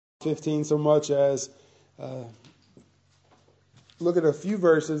15 so much as look at a few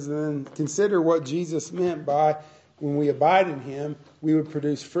verses and then consider what Jesus meant by when we abide in him, we would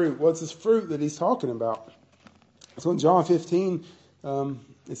produce fruit. What's this fruit that he's talking about? So in John 15,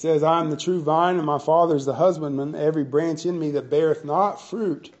 it says, I am the true vine, and my Father is the husbandman. Every branch in me that beareth not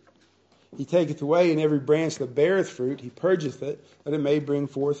fruit, he taketh away, and every branch that beareth fruit, he purgeth it, that it may bring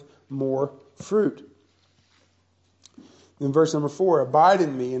forth more fruit. Then verse number 4, abide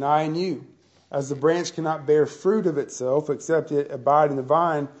in me, and I in you. As the branch cannot bear fruit of itself, except it abide in the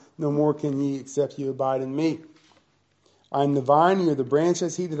vine, no more can ye, except you abide in me. I am the vine, ye are the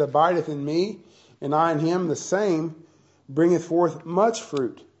branches. He that abideth in me, and I in him, the same bringeth forth much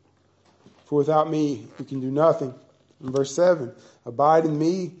fruit. For without me you can do nothing. In verse 7, abide in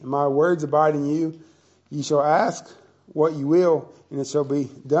me, and my words abide in you. Ye shall ask what ye will, and it shall be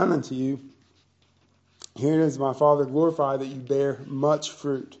done unto you. Herein is my Father glorified, that you bear much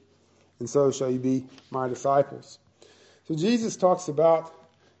fruit, and so shall you be my disciples. So Jesus talks about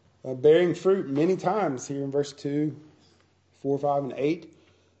bearing fruit many times here in verse 2, 4, 5, and 8.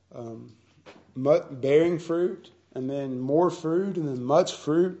 Bearing fruit, and then more fruit, and then much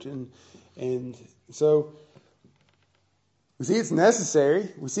fruit. And so we see it's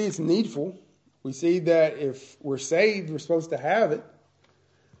necessary. We see it's needful. We see that if we're saved, we're supposed to have it.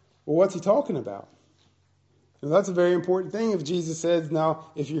 Well, what's he talking about? And that's a very important thing. If Jesus says, now,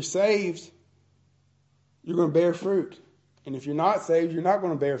 if you're saved, you're going to bear fruit. And if you're not saved, you're not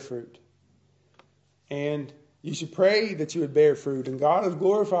going to bear fruit. And you should pray that you would bear fruit. And God is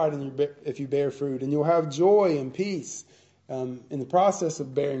glorified if you bear fruit. And you'll have joy and peace in the process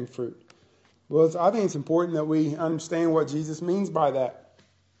of bearing fruit. Well, I think it's important that we understand what Jesus means by that.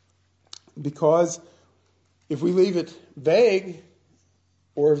 Because if we leave it vague,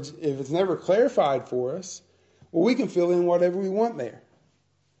 or if it's never clarified for us, well, we can fill in whatever we want there.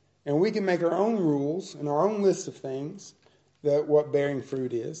 And we can make our own rules and our own list of things that what bearing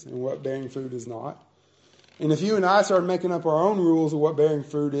fruit is and what bearing fruit is not. And if you and I started making up our own rules of what bearing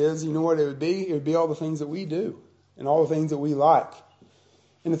fruit is, you know what it would be? It would be all the things that we do and all the things that we like.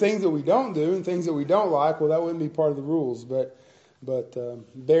 And the things that we don't do and things that we don't like, well, that wouldn't be part of the rules. But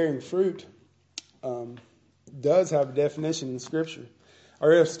bearing fruit does have a definition in Scripture. I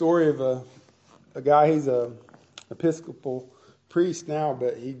read a story of a guy, he's a Episcopal priest now,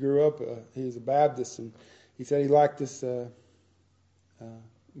 but he grew up, he was a Baptist, and he said he liked this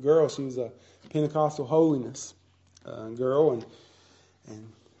girl. She was a Pentecostal holiness girl,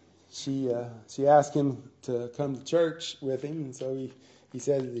 and she asked him to come to church with him, and so he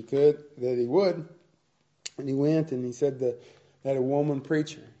said that he would, and he went, and he said that a woman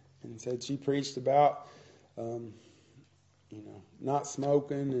preacher, and he said she preached about not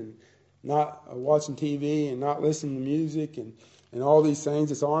smoking and not watching TV and not listening to music and all these things.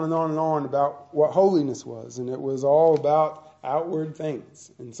 It's on and on and on about what holiness was, and it was all about outward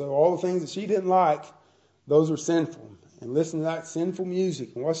things. And so all the things that she didn't like, those were sinful. And listening to that sinful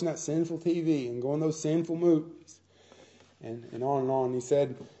music and watching that sinful TV and going to those sinful movies and on and on. He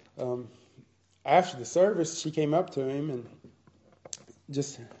said after the service, she came up to him and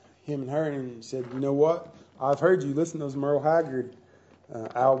just him and her, and said, you know what? I've heard you listen to those Merle Haggard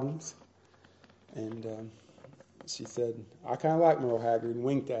albums. And she said, I kind of like Merle Haggard, and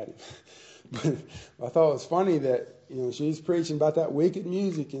winked at him. But I thought it was funny that, she was preaching about that wicked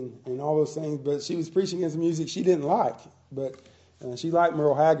music and all those things, but she was preaching against music she didn't like. But she liked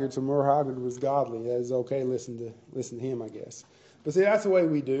Merle Haggard, so Merle Haggard was godly. It was okay to listen to him, I guess. But see, that's the way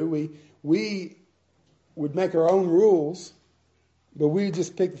we do. We would make our own rules, but we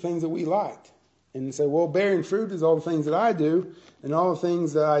just pick the things that we liked. And say, well, bearing fruit is all the things that I do, and all the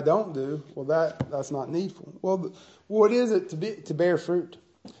things that I don't do. Well, that's not needful. Well, what is it to bear fruit?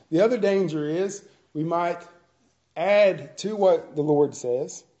 The other danger is we might add to what the Lord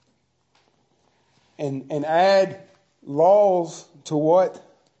says, and add laws to what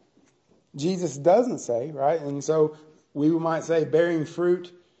Jesus doesn't say, right? And so we might say bearing fruit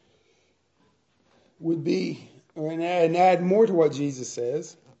would be, and add more to what Jesus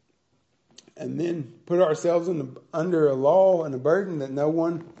says. And then put ourselves under a law and a burden that no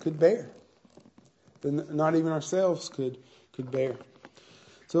one could bear. That not even ourselves could bear.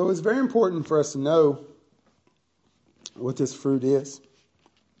 So it's very important for us to know what this fruit is.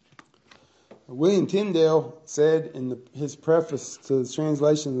 William Tyndale said in his preface to the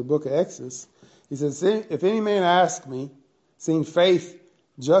translation of the book of Exodus, he says, if any man ask me, seeing faith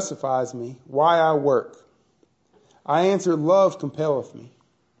justifies me, why I work, I answer, love compelleth me.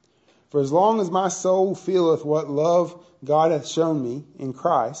 For as long as my soul feeleth what love God hath shown me in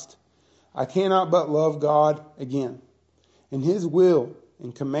Christ, I cannot but love God again. And his will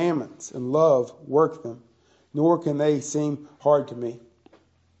and commandments and love work them, nor can they seem hard to me.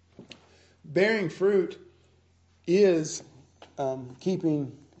 Bearing fruit is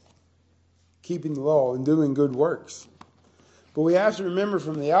keeping the law and doing good works. But we have to remember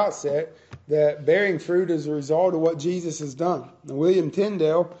from the outset that bearing fruit is a result of what Jesus has done. Now, William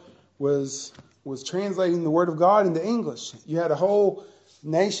Tyndale was translating the Word of God into English. You had a whole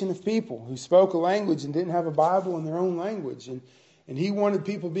nation of people who spoke a language and didn't have a Bible in their own language. And he wanted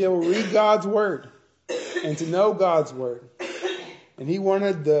people to be able to read God's Word and to know God's Word. And he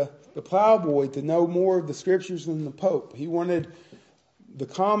wanted the plowboy to know more of the Scriptures than the Pope. He wanted the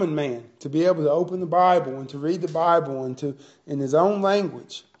common man to be able to open the Bible and to read the Bible and to, in his own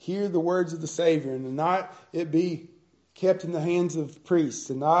language, hear the words of the Savior, and to not it be kept in the hands of priests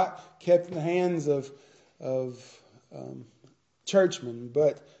and not kept in the hands of churchmen,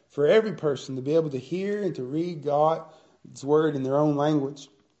 but for every person to be able to hear and to read God's Word in their own language.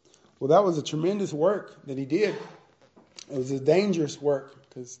 Well, that was a tremendous work that he did. It was a dangerous work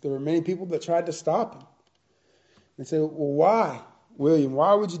because there were many people that tried to stop him. And said, well, why, William?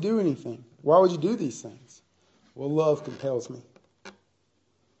 Why would you do anything? Why would you do these things? Well, love compels me.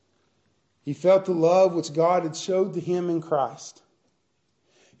 He felt the love which God had showed to him in Christ.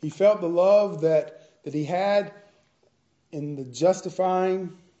 He felt the love that he had in the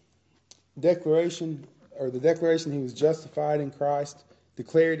justifying declaration, or the declaration he was justified in Christ,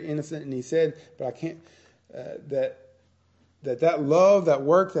 declared innocent, and he said, but I can't, that love, that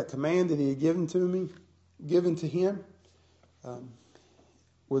work, that command that he had given to him,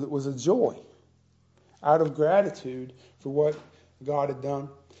 was a joy out of gratitude for what God had done.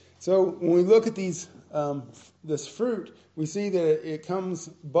 So when we look at this fruit, we see that it comes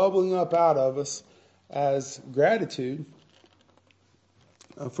bubbling up out of us as gratitude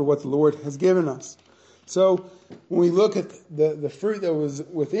for what the Lord has given us. So when we look at the fruit that was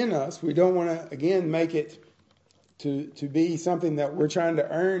within us, we don't want to, again, make it to be something that we're trying to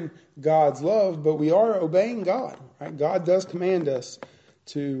earn God's love, but we are obeying God. Right? God does command us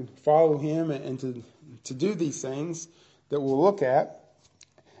to follow Him and to do these things that we'll look at.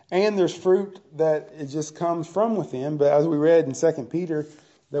 And there's fruit that it just comes from within, but as we read in 2 Peter,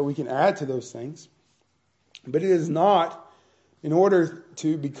 that we can add to those things. But it is not in order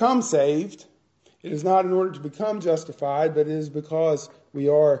to become saved. It is not in order to become justified, but it is because we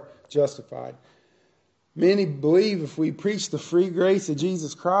are justified. Many believe if we preach the free grace of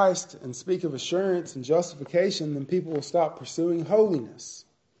Jesus Christ and speak of assurance and justification, then people will stop pursuing holiness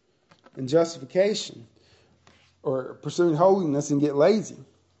and justification, or pursuing holiness and get lazy.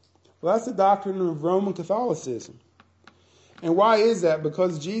 Well, that's the doctrine of Roman Catholicism. And why is that?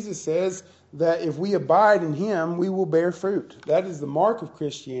 Because Jesus says that if we abide in Him, we will bear fruit. That is the mark of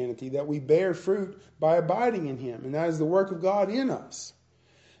Christianity, that we bear fruit by abiding in Him. And that is the work of God in us.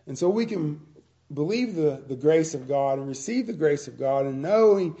 And so we can believe the grace of God and receive the grace of God, and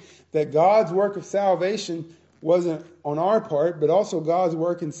knowing that God's work of salvation wasn't on our part, but also God's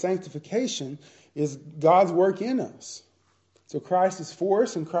work in sanctification is God's work in us. So Christ is for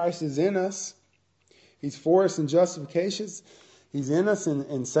us and Christ is in us. He's for us in justification. He's in us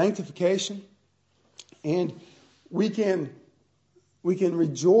in sanctification. And we can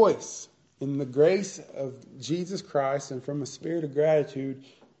rejoice in the grace of Jesus Christ, and from a spirit of gratitude,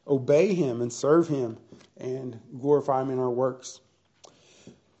 obey Him and serve Him and glorify Him in our works.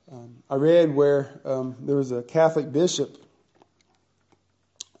 I read where there was a Catholic bishop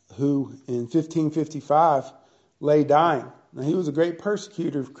who in 1555 lay dying. Now, he was a great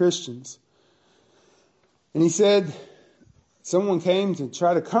persecutor of Christians. And he said someone came to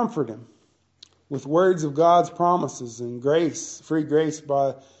try to comfort him with words of God's promises and grace, free grace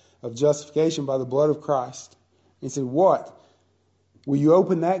of justification by the blood of Christ. And he said, what? Will you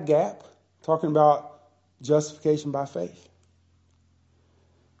open that gap? Talking about justification by faith.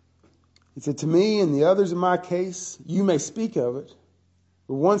 He said, to me and the others in my case, you may speak of it,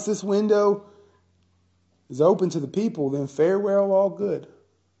 but once this window is open to the people, then farewell all good.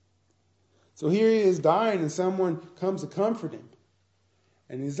 So here he is dying, and someone comes to comfort him.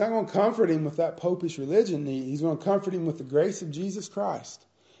 And he's not going to comfort him with that popish religion. He's going to comfort him with the grace of Jesus Christ.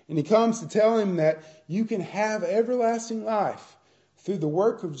 And he comes to tell him that you can have everlasting life through the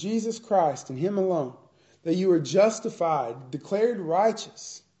work of Jesus Christ and Him alone. That you are justified, declared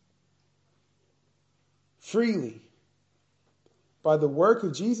righteous, freely, by the work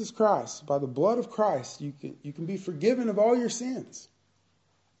of Jesus Christ, by the blood of Christ. You can be forgiven of all your sins.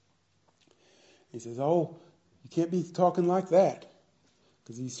 He says, oh, you can't be talking like that.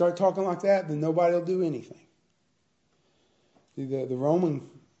 Because if you start talking like that, then nobody will do anything. The Roman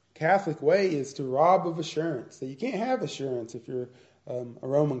Catholic way is to rob of assurance. That you can't have assurance if you're a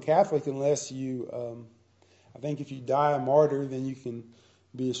Roman Catholic unless you, I think if you die a martyr, then you can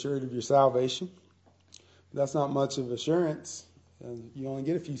be assured of your salvation. That's not much of assurance. You only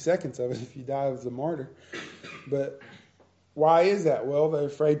get a few seconds of it if you die as a martyr. But why is that? Well, they're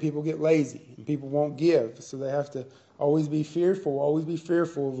afraid people get lazy and people won't give. So they have to always be fearful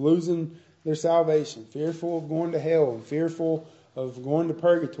of losing their salvation, fearful of going to hell, and fearful of going to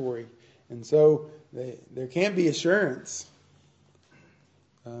purgatory. And so there can't be assurance.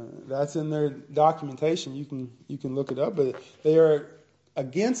 That's in their documentation. You can look it up. But they are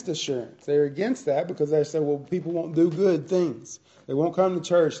against assurance. They're against that because they say, well, people won't do good things. They won't come to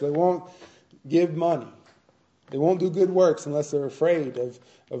church. They won't give money. They won't do good works unless they're afraid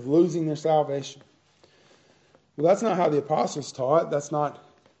of losing their salvation. Well, that's not how the apostles taught. That's not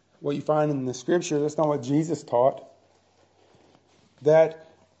what you find in the Scripture. That's not what Jesus taught. That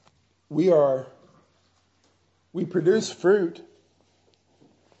we produce fruit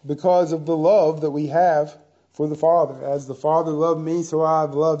because of the love that we have for the Father. As the Father loved me, so I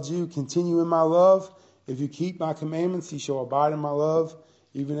have loved you. Continue in my love. If you keep my commandments, you shall abide in my love,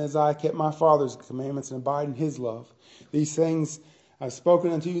 even as I kept my Father's commandments and abide in his love. These things I've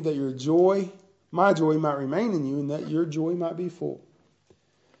spoken unto you, that your joy, my joy, might remain in you, and that your joy might be full.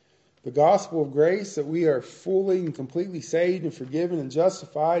 The gospel of grace, that we are fully and completely saved and forgiven and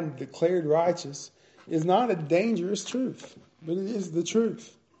justified and declared righteous, is not a dangerous truth, but it is the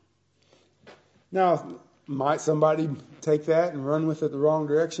truth. Now, might somebody take that and run with it the wrong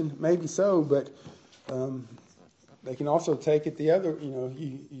direction? Maybe so, but they can also take it the other,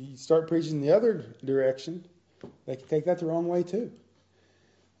 you start preaching the other direction, they can take that the wrong way too.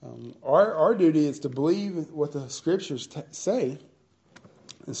 Our duty is to believe what the Scriptures say,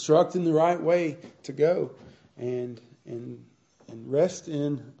 instruct in the right way to go, and rest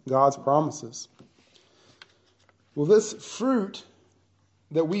in God's promises. Well, this fruit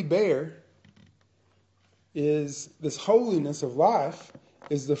that we bear is this holiness of life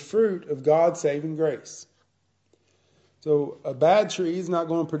is the fruit of God's saving grace. So a bad tree is not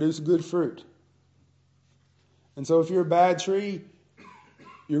going to produce good fruit. And so if you're a bad tree,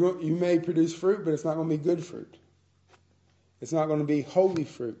 you may produce fruit, but it's not going to be good fruit. It's not going to be holy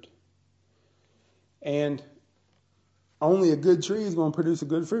fruit. And only a good tree is going to produce a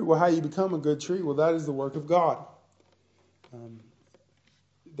good fruit. Well, how you become a good tree? Well, that is the work of God.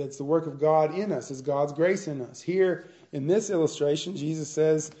 That's the work of God in us, is God's grace in us. Here in this illustration, Jesus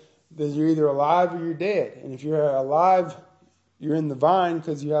says that you're either alive or you're dead. And if you're alive, you're in the vine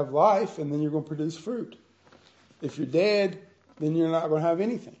because you have life, and then you're going to produce fruit. If you're dead, then you're not going to have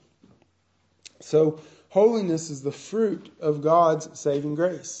anything. So holiness is the fruit of God's saving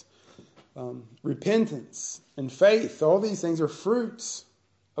grace. Repentance and faith, all these things are fruits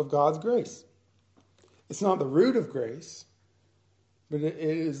of God's grace. It's not the root of grace, but it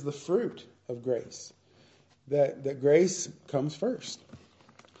is the fruit of grace. That grace comes first.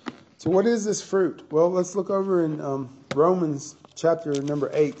 So what is this fruit? Well, let's look over in Romans chapter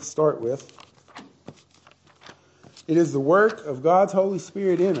number 8 to start with. It is the work of God's Holy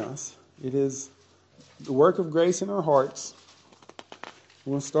Spirit in us. It is the work of grace in our hearts.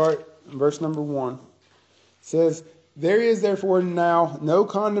 We'll start in verse number 1. It says, there is therefore now no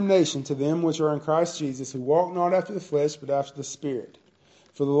condemnation to them which are in Christ Jesus, who walk not after the flesh, but after the Spirit.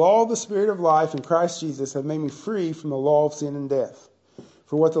 For the law of the Spirit of life in Christ Jesus have made me free from the law of sin and death.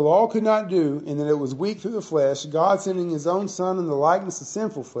 For what the law could not do, in that it was weak through the flesh, God sending his own Son in the likeness of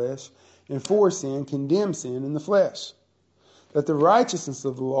sinful flesh, and for sin condemned sin in the flesh, that the righteousness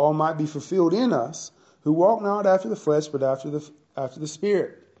of the law might be fulfilled in us, who walk not after the flesh, but after the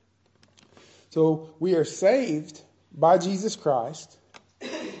Spirit. So we are saved by Jesus Christ,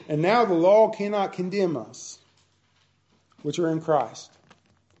 and now the law cannot condemn us, which are in Christ.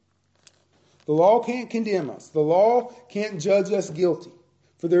 The law can't condemn us. The law can't judge us guilty,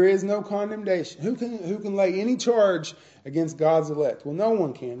 for there is no condemnation. Who can lay any charge against God's elect? Well, no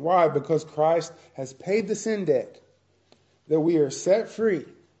one can. Why? Because Christ has paid the sin debt, that we are set free,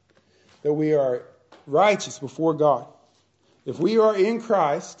 that we are righteous before God. If we are in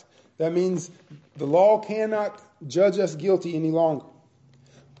Christ, that means the law cannot judge us guilty any longer.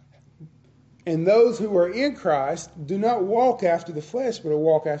 And those who are in Christ do not walk after the flesh, but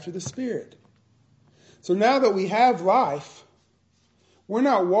walk after the Spirit. So now that we have life, we're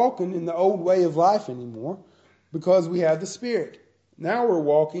not walking in the old way of life anymore because we have the Spirit. Now we're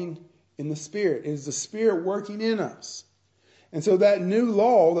walking in the Spirit. It is the Spirit working in us. And so that new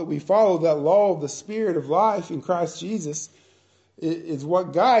law that we follow, that law of the Spirit of life in Christ Jesus, is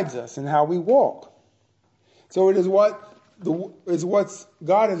what guides us in how we walk. So it is what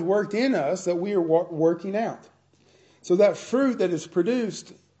God has worked in us that we are working out. So that fruit that is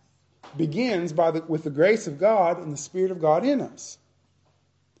produced begins with the grace of God and the Spirit of God in us.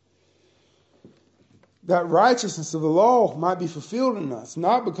 That righteousness of the law might be fulfilled in us,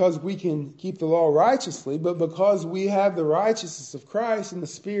 not because we can keep the law righteously, but because we have the righteousness of Christ and the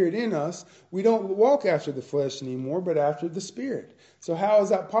Spirit in us. We don't walk after the flesh anymore, but after the Spirit. So how is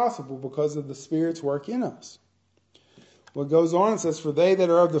that possible? Because of the Spirit's work in us. Well, it goes on and says, for they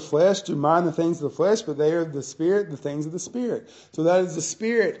that are of the flesh do mind the things of the flesh, but they are of the Spirit, the things of the Spirit. So that is the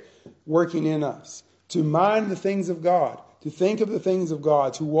Spirit working in us, to mind the things of God, to think of the things of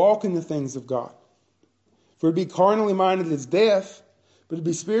God, to walk in the things of God. For to be carnally minded is death, but to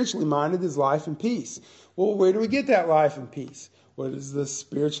be spiritually minded is life and peace. Well, where do we get that life and peace? What is the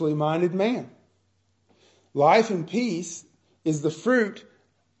spiritually minded man? Life and peace is the fruit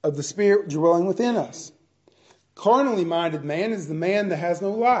of the Spirit dwelling within us. Carnally minded man is the man that has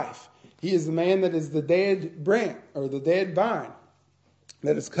no life. He is the man that is the dead branch, or the dead vine,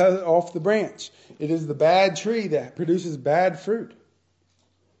 that is cut off the branch. It is the bad tree that produces bad fruit.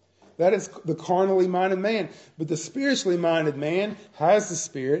 That is the carnally minded man. But the spiritually minded man has the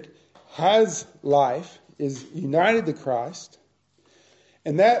Spirit, has life, is united to Christ.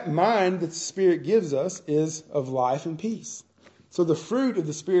 And that mind that the Spirit gives us is of life and peace. So the fruit of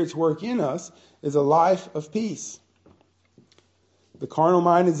the Spirit's work in us is a life of peace. The carnal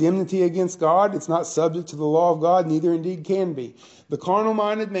mind is enmity against God. It's not subject to the law of God, neither indeed can be. The carnal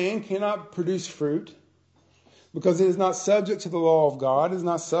minded man cannot produce fruit, because it is not subject to the law of God, is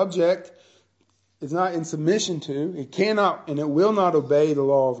not in submission to, it cannot and it will not obey the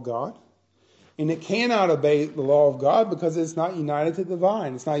law of God. And it cannot obey the law of God because it's not united to the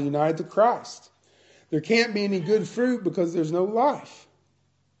vine, it's not united to Christ. There can't be any good fruit because there's no life.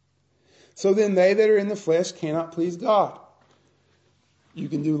 So then they that are in the flesh cannot please God. You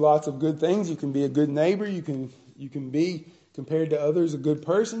can do lots of good things, you can be a good neighbor, you can be, compared to others, a good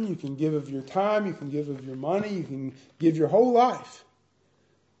person. You can give of your time. You can give of your money. You can give your whole life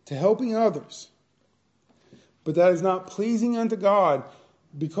to helping others. But that is not pleasing unto God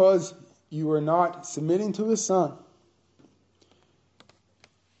because you are not submitting to His Son.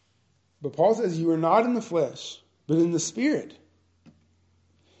 But Paul says you are not in the flesh, but in the Spirit.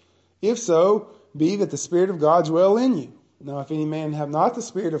 If so, be that the Spirit of God dwell in you. Now, if any man have not the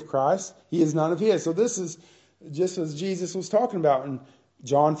Spirit of Christ, he is none of his. So this is just as Jesus was talking about in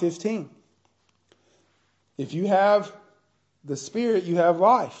John 15. If you have the Spirit, you have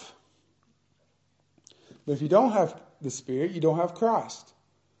life. But if you don't have the Spirit, you don't have Christ.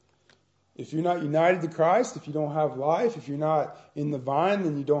 If you're not united to Christ, if you don't have life, if you're not in the vine,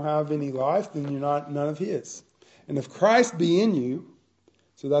 then you don't have any life, then you're not none of His. And if Christ be in you,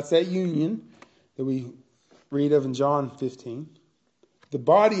 so that's that union that we read of in John 15. The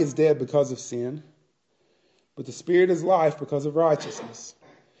body is dead because of sin, but the Spirit is life because of righteousness.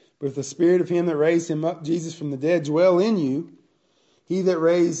 But if the Spirit of Him that raised Him up, Jesus, from the dead dwell in you, He that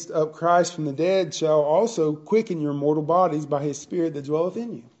raised up Christ from the dead shall also quicken your mortal bodies by His Spirit that dwelleth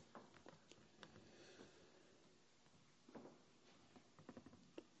in you.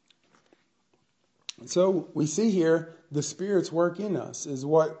 So we see here the Spirit's work in us is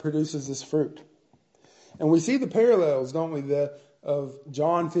what produces this fruit. And we see the parallels, don't we, of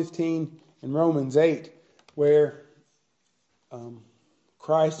John 15 and Romans 8, where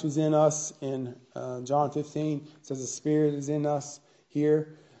Christ was in us in John 15. It says the Spirit is in us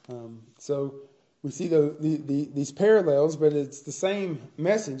here. So we see these parallels, but it's the same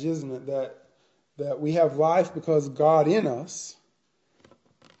message, isn't it? That we have life because God in us.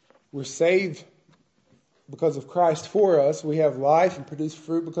 We're saved because of Christ for us. We have life and produce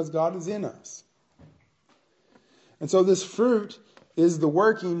fruit because God is in us. And so this fruit is the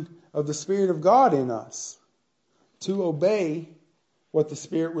working of the Spirit of God in us to obey what the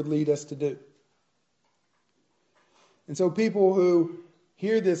Spirit would lead us to do. And so people who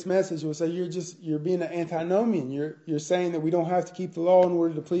hear this message will say, you're being an antinomian. You're saying that we don't have to keep the law in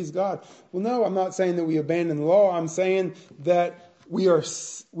order to please God. Well, no, I'm not saying that we abandon the law. I'm saying that we are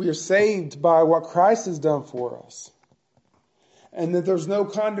saved by what Christ has done for us. And that there's no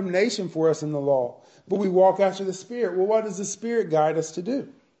condemnation for us in the law. But we walk after the Spirit. Well, what does the Spirit guide us to do?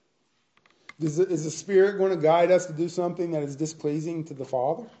 Is the Spirit going to guide us to do something that is displeasing to the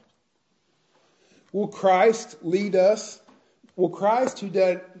Father? Will Christ lead us? Will Christ, who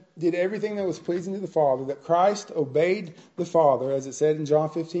did everything that was pleasing to the Father, that Christ obeyed the Father, as it said in John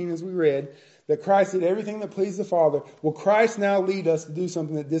 15 as we read, that Christ did everything that pleased the Father, will Christ now lead us to do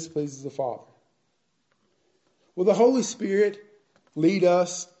something that displeases the Father? Will the Holy Spirit lead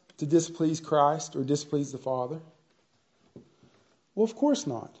us to displease Christ or displease the Father? Well, of course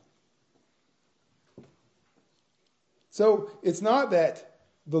not. So it's not that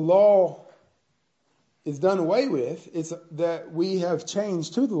the law is done away with. It's that we have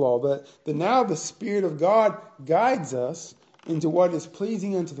changed to the law. That now the Spirit of God guides us into what is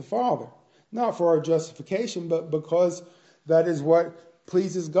pleasing unto the Father. Not for our justification, but because that is what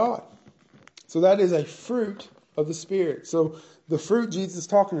pleases God. So that is a fruit of the Spirit. So the fruit Jesus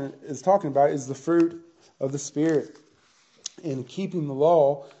is talking about is the fruit of the Spirit in keeping the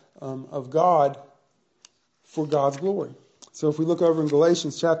law of God for God's glory. So if we look over in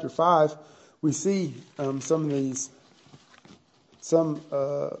Galatians chapter 5, we see some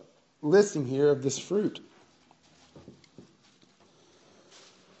listing here of this fruit.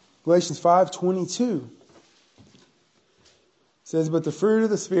 Galatians 5:22 says, "But the fruit of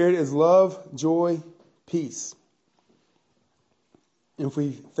the Spirit is love, joy, peace." And if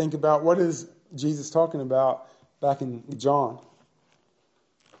we think about what is Jesus talking about back in John,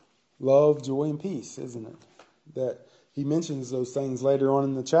 love, joy, and peace, isn't it? That he mentions those things later on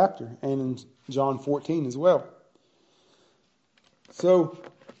in the chapter and in John 14 as well. So,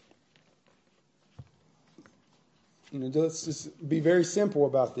 let's just be very simple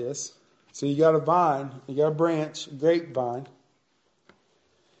about this. So you got a vine, you got a branch, a grapevine,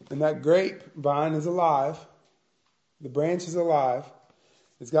 and that grapevine is alive. The branch is alive.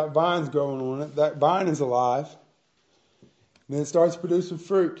 It's got vines growing on it. That vine is alive. And then it starts producing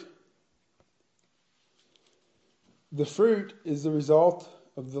fruit. The fruit is the result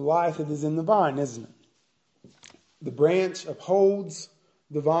of the life that is in the vine, isn't it? The branch upholds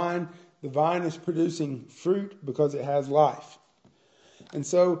the vine. The vine is producing fruit because it has life. And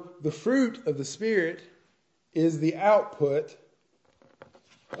so the fruit of the Spirit is the output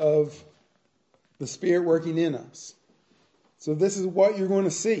of the Spirit working in us. So this is what you're going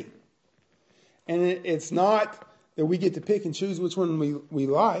to see. And it's not that we get to pick and choose which one we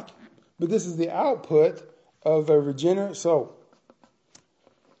like, but this is the output of a regenerate soul.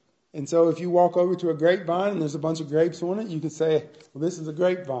 And so if you walk over to a grapevine and there's a bunch of grapes on it, you could say, well, this is a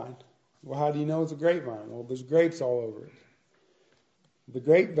grapevine. Well, how do you know it's a grapevine? Well, there's grapes all over it. The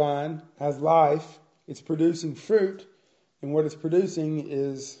grapevine has life. It's producing fruit. And what it's producing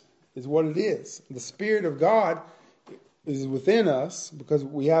is what it is. The Spirit of God is within us because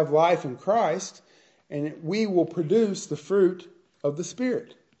we have life in Christ. And we will produce the fruit of the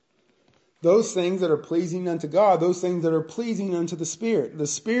Spirit. Those things that are pleasing unto God, those things that are pleasing unto the Spirit. The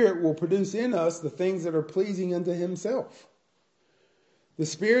Spirit will produce in us the things that are pleasing unto Himself. The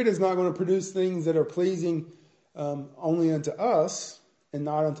Spirit is not going to produce things that are pleasing only unto us and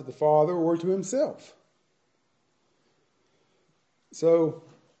not unto the Father or to Himself. So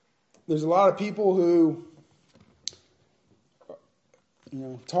there's a lot of people who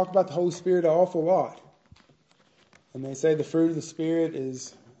talk about the Holy Spirit an awful lot. And they say the fruit of the Spirit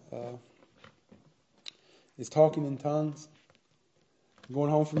is talking in tongues. I'm going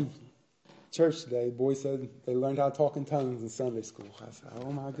home from church today. The boys said they learned how to talk in tongues in Sunday school. I said,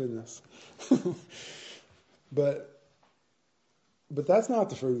 oh my goodness. But that's not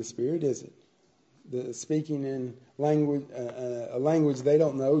the fruit of the Spirit, is it? The speaking in language, a language they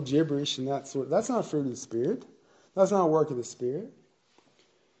don't know, gibberish and that sort. That's not fruit of the Spirit. That's not a work of the Spirit.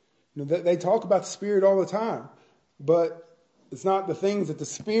 They talk about the Spirit all the time, but it's not the things that the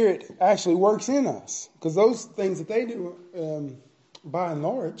Spirit actually works in us. Because those things that they do, by and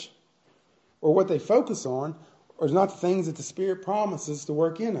large, or what they focus on, are not the things that the Spirit promises to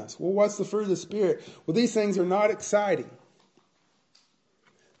work in us. Well, what's the fruit of the Spirit? Well, these things are not exciting.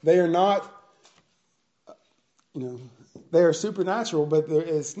 They are not, they are supernatural, but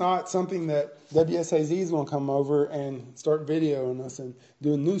it's not something that WSAZ is going to come over and start videoing us and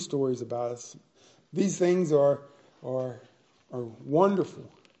doing news stories about us. These things are wonderful,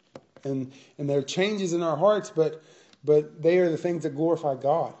 and they're changes in our hearts, but they are the things that glorify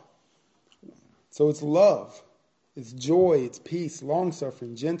God. So it's love, it's joy, it's peace,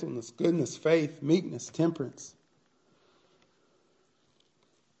 long-suffering, gentleness, goodness, faith, meekness, temperance.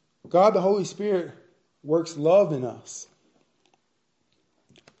 God, the Holy Spirit, works love in us.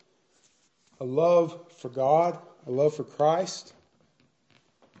 A love for God, a love for Christ.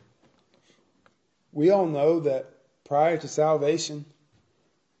 We all know that prior to salvation,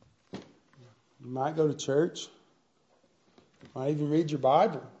 you might go to church, might even read your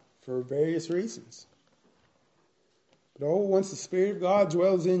Bible for various reasons. But once the Spirit of God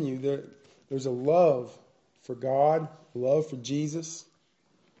dwells in you, there's a love for God, a love for Jesus,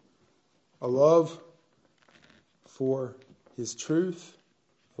 a love for His truth,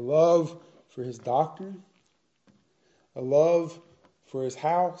 a love for His doctrine, a love for His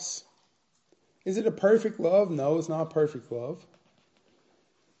house. Is it a perfect love? No, it's not a perfect love.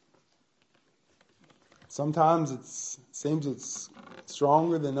 Sometimes it seems it's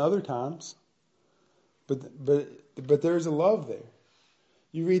stronger than other times, but there's a love there.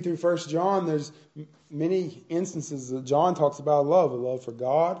 You read through 1 John, there's many instances that John talks about love: a love for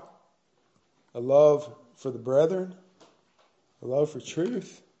God, a love for the brethren, a love for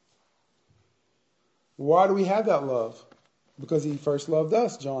truth. Why do we have that love? Because he first loved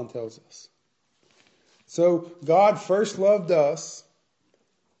us, John tells us. So God first loved us,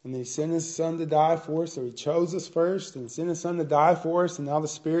 and he sent his Son to die for us. So he chose us first and sent his Son to die for us, and now the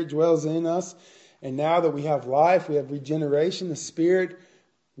Spirit dwells in us. And now that we have life, we have regeneration, the Spirit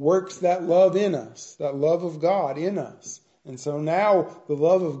works that love in us, that love of God in us. And so now the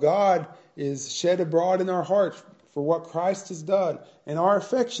love of God is shed abroad in our hearts for what Christ has done, and our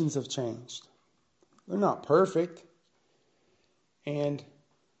affections have changed. They're not perfect, and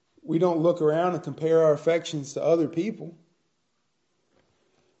we don't look around and compare our affections to other people,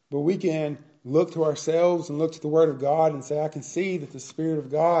 but we can look to ourselves and look to the Word of God and say, I can see that the Spirit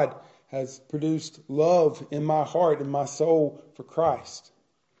of God has produced love in my heart and my soul for Christ.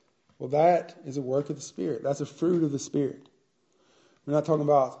 Well, that is a work of the Spirit. That's a fruit of the Spirit. We're not talking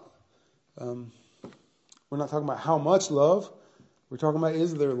about how much love. We're talking about,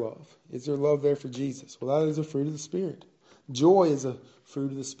 is there love? Is there love there for Jesus? Well, that is a fruit of the Spirit. Joy is a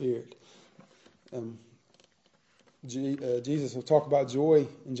fruit of the Spirit. Jesus will talk about joy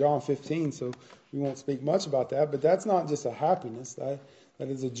in John 15, so we won't speak much about that. But that's not just a happiness. That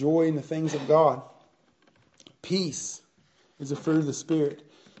is a joy in the things of God. Peace is a fruit of the Spirit.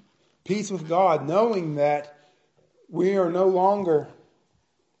 Peace with God, knowing that we are no longer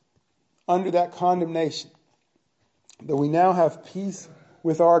under that condemnation, that we now have peace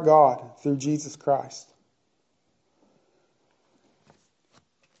with our God through Jesus Christ.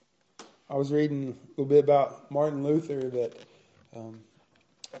 I was reading a little bit about Martin Luther, that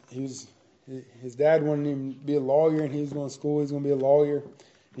his dad wanted him to be a lawyer, and he was going to school, he was going to be a lawyer.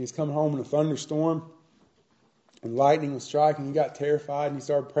 And he was coming home in a thunderstorm, and lightning was striking. He got terrified, and he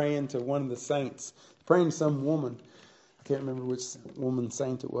started praying to one of the saints, praying to some woman. I can't remember which woman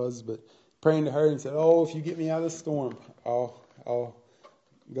saint it was, but praying to her and said, "Oh, if you get me out of the storm, I'll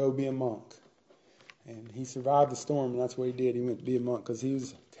go be a monk." And he survived the storm, and that's what he did. He went to be a monk because he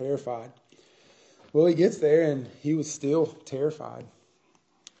was terrified. Well, he gets there, and he was still terrified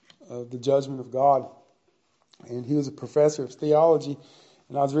of the judgment of God. And he was a professor of theology,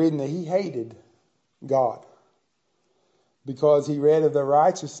 and I was reading that he hated God because he read of the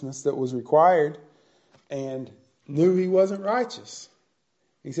righteousness that was required and knew he wasn't righteous.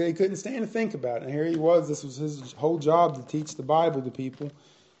 He said he couldn't stand to think about it. And here he was. This was his whole job, to teach the Bible to people.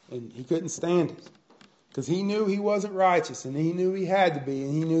 And he couldn't stand it. Because he knew he wasn't righteous. And he knew he had to be.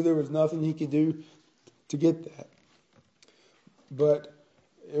 And he knew there was nothing he could do to get that. But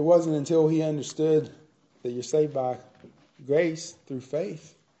it wasn't until he understood that you're saved by grace through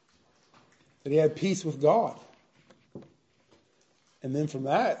faith that he had peace with God. And then from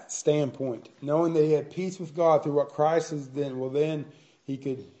that standpoint, knowing that he had peace with God through what Christ has done, well, then he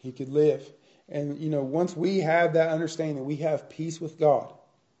could live. And, once we have that understanding that we have peace with God,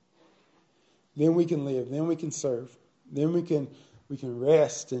 then we can live, then we can serve, then we can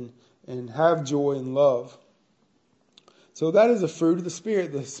rest and have joy and love. So that is a fruit of the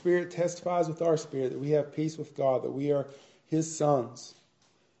Spirit. The Spirit testifies with our spirit that we have peace with God, that we are his sons,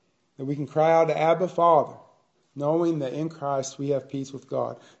 that we can cry out to Abba, Father, knowing that in Christ we have peace with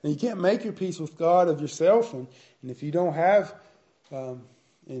God. Now, you can't make your peace with God of yourself, and if you don't have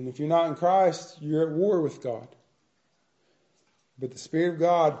and if you're not in Christ, you're at war with God. But the Spirit of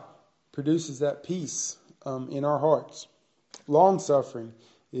God produces that peace in our hearts. Long-suffering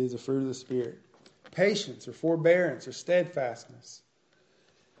is a fruit of the Spirit. Patience or forbearance or steadfastness.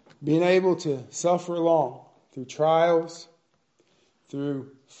 Being able to suffer along through trials,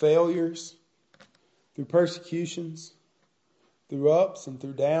 through failures, through persecutions, through ups and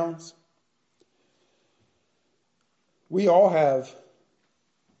through downs. We all have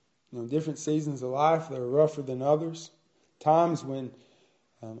different seasons of life that are rougher than others. Times when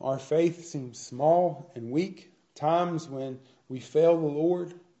our faith seems small and weak. Times when we fail the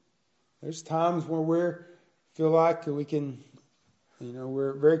Lord. There's times where we feel like we can,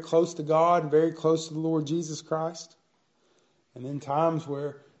 we're very close to God and very close to the Lord Jesus Christ. And then times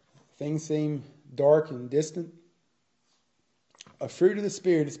where things seem dark and distant. A fruit of the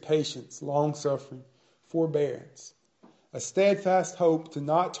Spirit is patience, long-suffering, forbearance. A steadfast hope to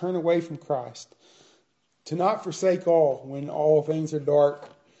not turn away from Christ. To not forsake all when all things are dark.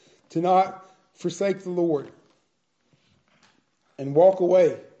 To not forsake the Lord. And walk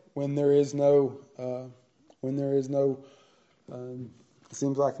away when there is no, it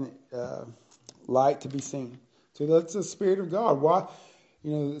seems like light to be seen. So that's the Spirit of God. Why?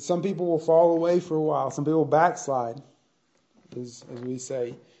 Some people will fall away for a while. Some people will backslide, as we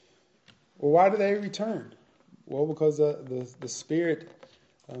say. Well, why do they return? Well, because the Spirit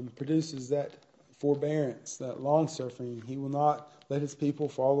produces that forbearance, that long-suffering. He will not let his people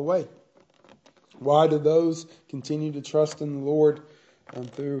fall away. Why do those continue to trust in the Lord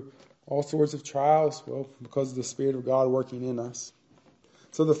through all sorts of trials? Well, because of the Spirit of God working in us.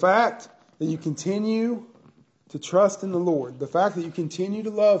 So the fact that you continue to trust in the Lord, the fact that you continue to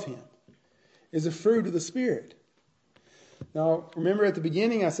love Him, is a fruit of the Spirit. Now, remember at the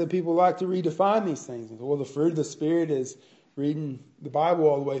beginning I said people like to redefine these things. Well, the fruit of the Spirit is reading the Bible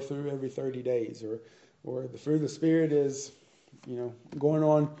all the way through every 30 days. Or the fruit of the Spirit is, going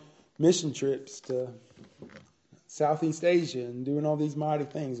on mission trips to Southeast Asia and doing all these mighty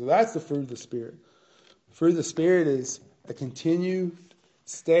things. Well, that's the fruit of the Spirit. The fruit of the Spirit is a continued,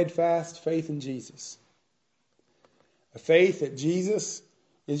 steadfast faith in Jesus. A faith that Jesus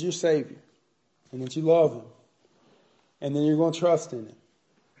is your Savior and that you love Him. And then you're going to trust in Him.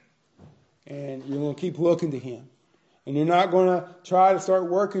 And you're going to keep looking to Him. And you're not going to try to start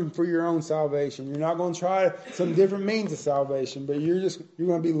working for your own salvation. You're not going to try some different means of salvation. But you're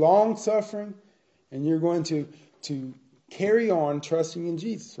going to be long-suffering. And you're going to carry on trusting in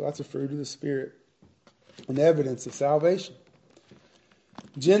Jesus. So that's a fruit of the Spirit. An evidence of salvation.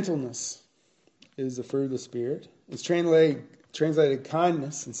 Gentleness is the fruit of the Spirit. It's translated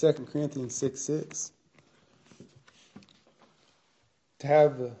kindness in 2 Corinthians 6:6. To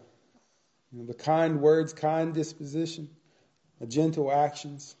have the kind words, kind disposition, gentle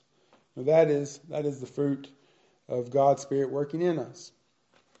actions. That is the fruit of God's Spirit working in us.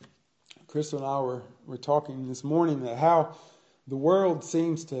 Crystal and I were talking this morning about how the world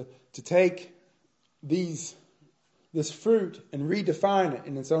seems to take this fruit and redefine it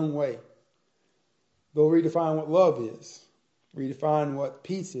in its own way. They'll redefine what love is, redefine what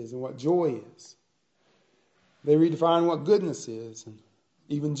peace is and what joy is. They redefine what goodness is and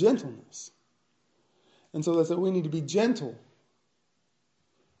even gentleness. And so they said we need to be gentle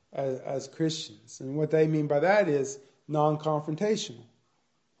as Christians. And what they mean by that is non-confrontational.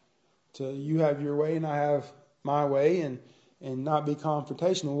 You have your way and I have my way and not be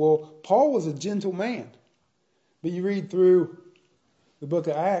confrontational. Well, Paul was a gentle man. But you read through the book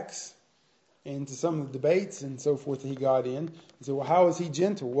of Acts and to some of the debates and so forth that he got in. You say, well, how is he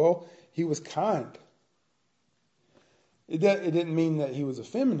gentle? Well, he was kind. It didn't mean that he was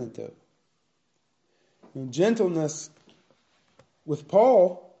effeminate, though. Gentleness with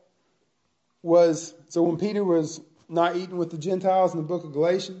Paul was, so when Peter was not eating with the Gentiles in the book of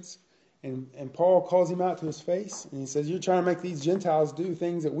Galatians, and Paul calls him out to his face, and he says, you're trying to make these Gentiles do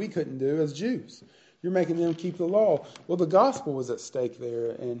things that we couldn't do as Jews. You're making them keep the law. Well, the gospel was at stake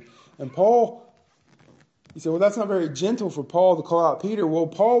there. And Paul, you say, well, that's not very gentle for Paul to call out Peter. Well,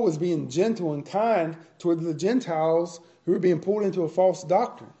 Paul was being gentle and kind toward the Gentiles who were being pulled into a false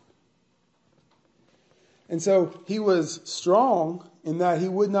doctrine. And so he was strong in that he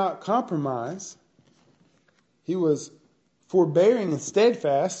would not compromise. He was forbearing and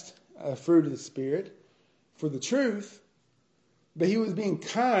steadfast, a fruit of the Spirit, for the truth. But he was being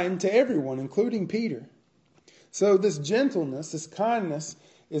kind to everyone, including Peter. So this gentleness, this kindness,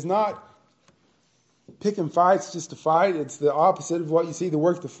 is not picking fights just to fight. It's the opposite of what you see. The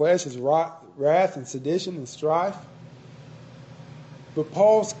work of the flesh is wrath and sedition and strife. But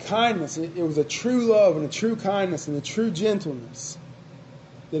Paul's kindness, it was a true love and a true kindness and a true gentleness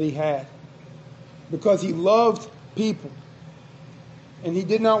that he had. Because he loved people. And he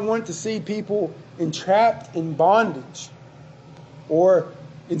did not want to see people entrapped in bondage or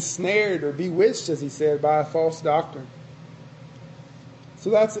ensnared or bewitched, as he said, by a false doctrine. So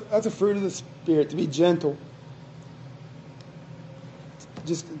that's a fruit of the Spirit, to be gentle.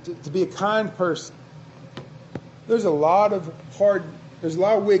 Just to be a kind person. There's a lot of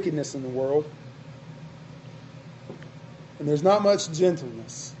wickedness in the world. And there's not much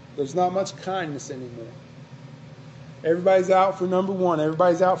gentleness. There's not much kindness anymore. Everybody's out for number one.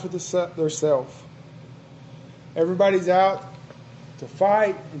 Everybody's out for their self. Everybody's out to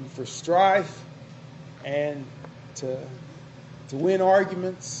fight and for strife and to win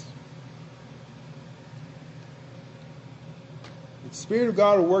arguments. The Spirit of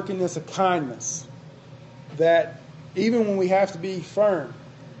God will work in us a kindness that even when we have to be firm,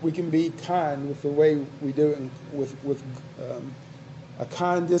 we can be kind with the way we do it with a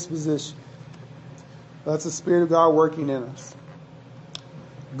kind disposition. That's the Spirit of God working in us.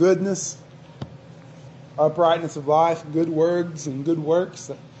 Goodness, uprightness of life, good words and good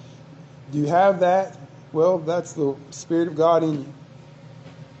works. Do you have that? Well, that's the Spirit of God in you.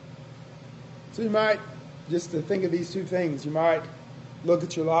 So you might, just to think of these two things, you might look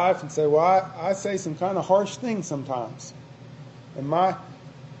at your life and say, well, I say some kind of harsh things sometimes. And my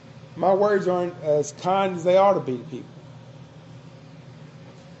words aren't as kind as they ought to be to people.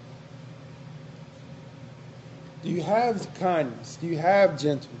 Do you have kindness? Do you have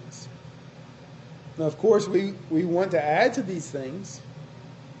gentleness? Now, of course, we want to add to these things.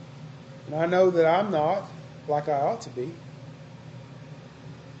 And I know that I'm not like I ought to be.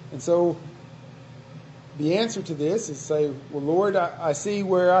 And so the answer to this is say, well, Lord, I see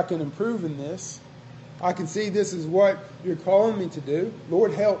where I can improve in this. I can see this is what you're calling me to do.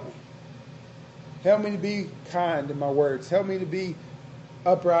 Lord, help me. Help me to be kind in my words. Help me to be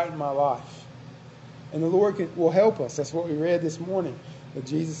upright in my life. And the Lord will help us. That's what we read this morning. That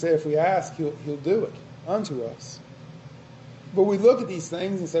Jesus said if we ask, He'll do it unto us. But we look at these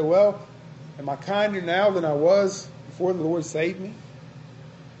things and say, well, am I kinder now than I was before the Lord saved me?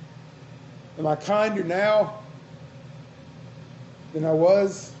 Am I kinder now than I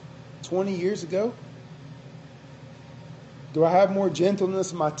was 20 years ago? Do I have more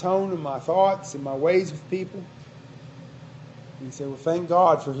gentleness in my tone and my thoughts and my ways with people? And you say, well, thank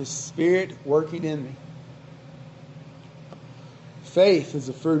God for His Spirit working in me. Faith is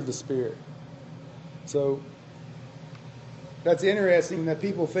a fruit of the Spirit. So that's interesting that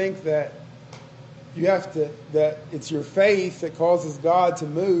people think that that it's your faith that causes God to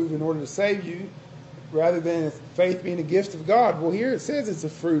move in order to save you, rather than faith being a gift of God. Well, here it says it's a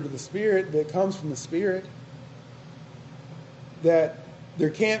fruit of the Spirit that comes from the Spirit. That there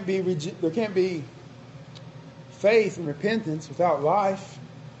can't be faith and repentance without life.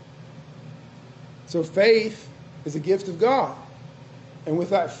 So faith is a gift of God. And with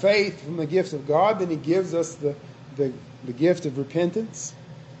that faith from the gift of God, then He gives us the gift of repentance.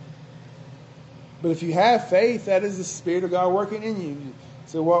 But if you have faith, that is the Spirit of God working in you.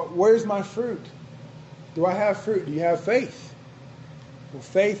 So, well, where's my fruit? Do I have fruit? Do you have faith? Well,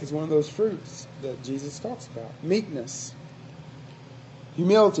 faith is one of those fruits that Jesus talks about. Meekness,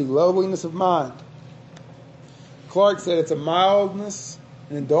 humility, lowliness of mind. Clark said it's a mildness,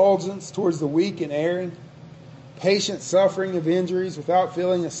 an indulgence towards the weak and erring, patient suffering of injuries without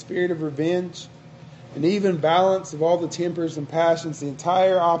feeling a spirit of revenge, an even balance of all the tempers and passions, the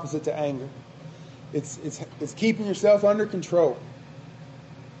entire opposite to anger. It's keeping yourself under control.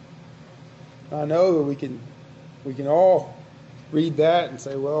 I know that we can all read that and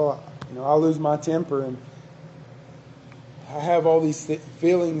say, well, I'll lose my temper and I have all these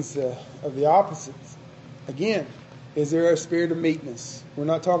feelings of the opposites. Again, is there a spirit of meekness? We're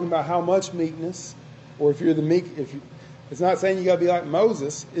not talking about how much meekness, or if you're the meek. It's not saying you got to be like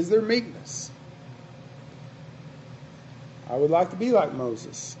Moses. Is there meekness? I would like to be like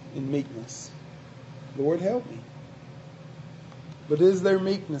Moses in meekness. Lord, help me. But is there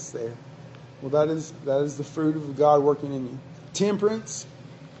meekness there? Well, that is the fruit of God working in you. Temperance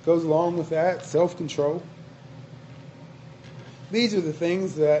goes along with that. Self-control. These are the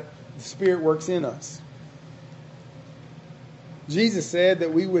things that the Spirit works in us. Jesus said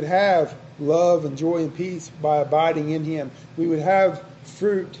that we would have love and joy and peace by abiding in Him. We would have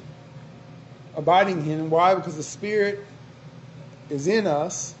fruit abiding in Him. Why? Because the Spirit is in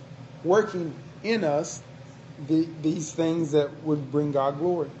us, working in us these things that would bring God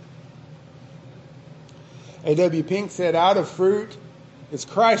glory. A.W. Pink said, out of fruit is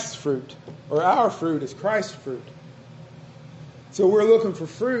Christ's fruit, or our fruit is Christ's fruit. So we're looking for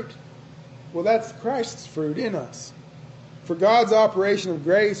fruit. Well, that's Christ's fruit in us. For God's operation of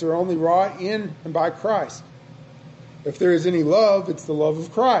grace are only wrought in and by Christ. If there is any love, it's the love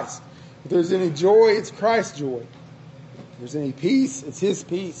of Christ. If there's any joy, it's Christ's joy. If there's any peace, it's His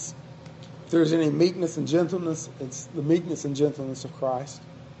peace. If there's any meekness and gentleness, it's the meekness and gentleness of Christ.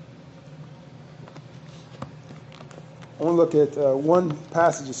 I want to look at one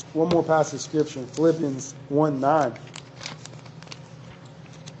more passage of Scripture in Philippians 1:9.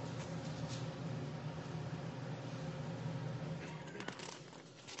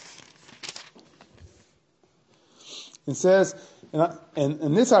 It says,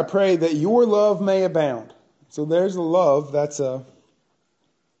 and this I pray, that your love may abound. So there's a love, that's a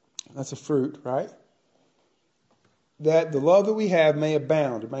fruit, right? That the love that we have may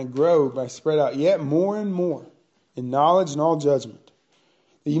abound, it may grow, may spread out yet more and more in knowledge and all judgment.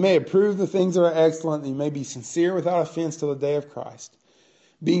 That you may approve the things that are excellent, that you may be sincere without offense till the day of Christ,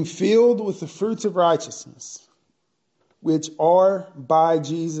 being filled with the fruits of righteousness, which are by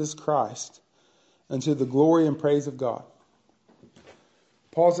Jesus Christ, unto the glory and praise of God.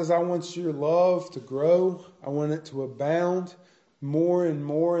 Paul says, I want your love to grow. I want it to abound more and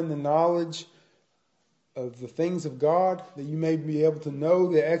more in the knowledge the things of God, that you may be able to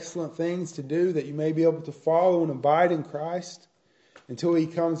know the excellent things to do, that you may be able to follow and abide in Christ until He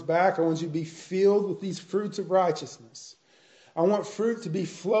comes back. I want you to be filled with these fruits of righteousness. I want fruit to be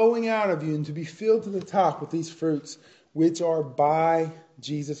flowing out of you and to be filled to the top with these fruits, which are by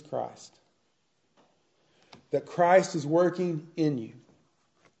Jesus Christ. That Christ is working in you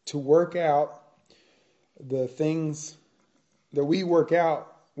to work out the things that we work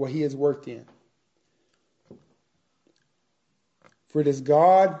out what He has worked in. For it is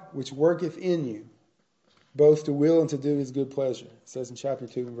God which worketh in you, both to will and to do His good pleasure. It says in chapter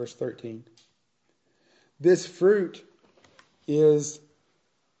 2 and verse 13. This fruit is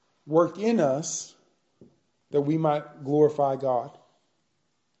worked in us that we might glorify God.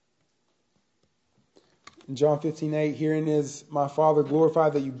 In John 15:8, herein is my Father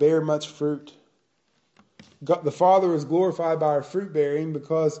glorified, that you bear much fruit. God, the Father is glorified by our fruit bearing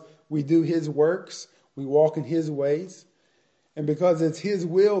because we do His works, we walk in His ways, and because it's His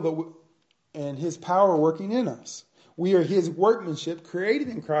will and His power working in us. We are His workmanship, created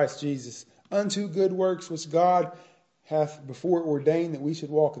in Christ Jesus, unto good works which God hath before ordained that we should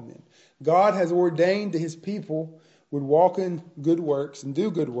walk in them. God has ordained that His people would walk in good works and do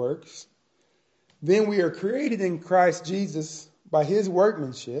good works. Then we are created in Christ Jesus by His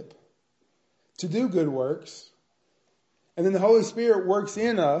workmanship to do good works. And then the Holy Spirit works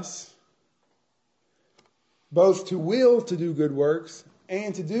in us both to will to do good works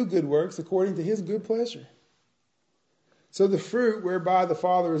and to do good works according to His good pleasure. So the fruit whereby the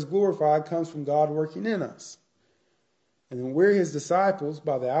Father is glorified comes from God working in us. And then we're His disciples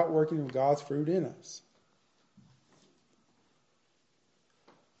by the outworking of God's fruit in us.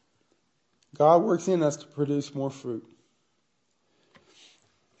 God works in us to produce more fruit.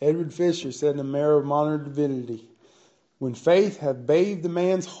 Edward Fisher said in A Marrow of Modern Divinity, when faith hath bathed a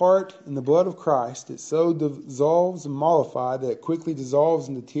man's heart in the blood of Christ, it so dissolves and mollifies that it quickly dissolves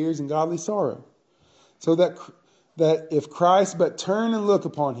into tears and godly sorrow. So that if Christ but turn and look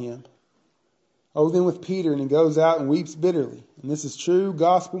upon him, oh, then with Peter, and he goes out and weeps bitterly. And this is true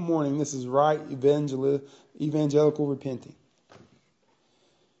gospel mourning. This is right evangelical repenting.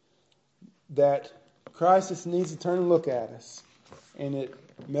 That Christ just needs to turn and look at us, and it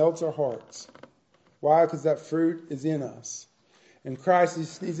melts our hearts. Why? Because that fruit is in us. And Christ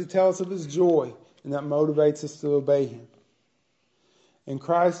just needs to tell us of His joy, and that motivates us to obey Him. And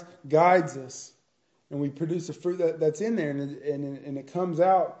Christ guides us, and we produce a fruit that's in there, and it comes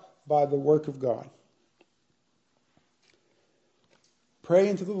out by the work of God. Pray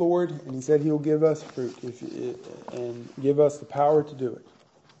into the Lord, and He said He'll give us fruit and give us the power to do it.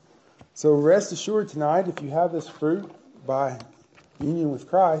 So rest assured tonight, if you have this fruit by union with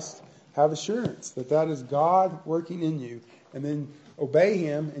Christ, have assurance that is God working in you. And then obey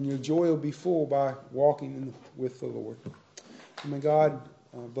Him, and your joy will be full by walking with the Lord. And may God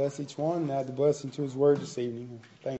bless each one and add the blessing to His word this evening. Thank you.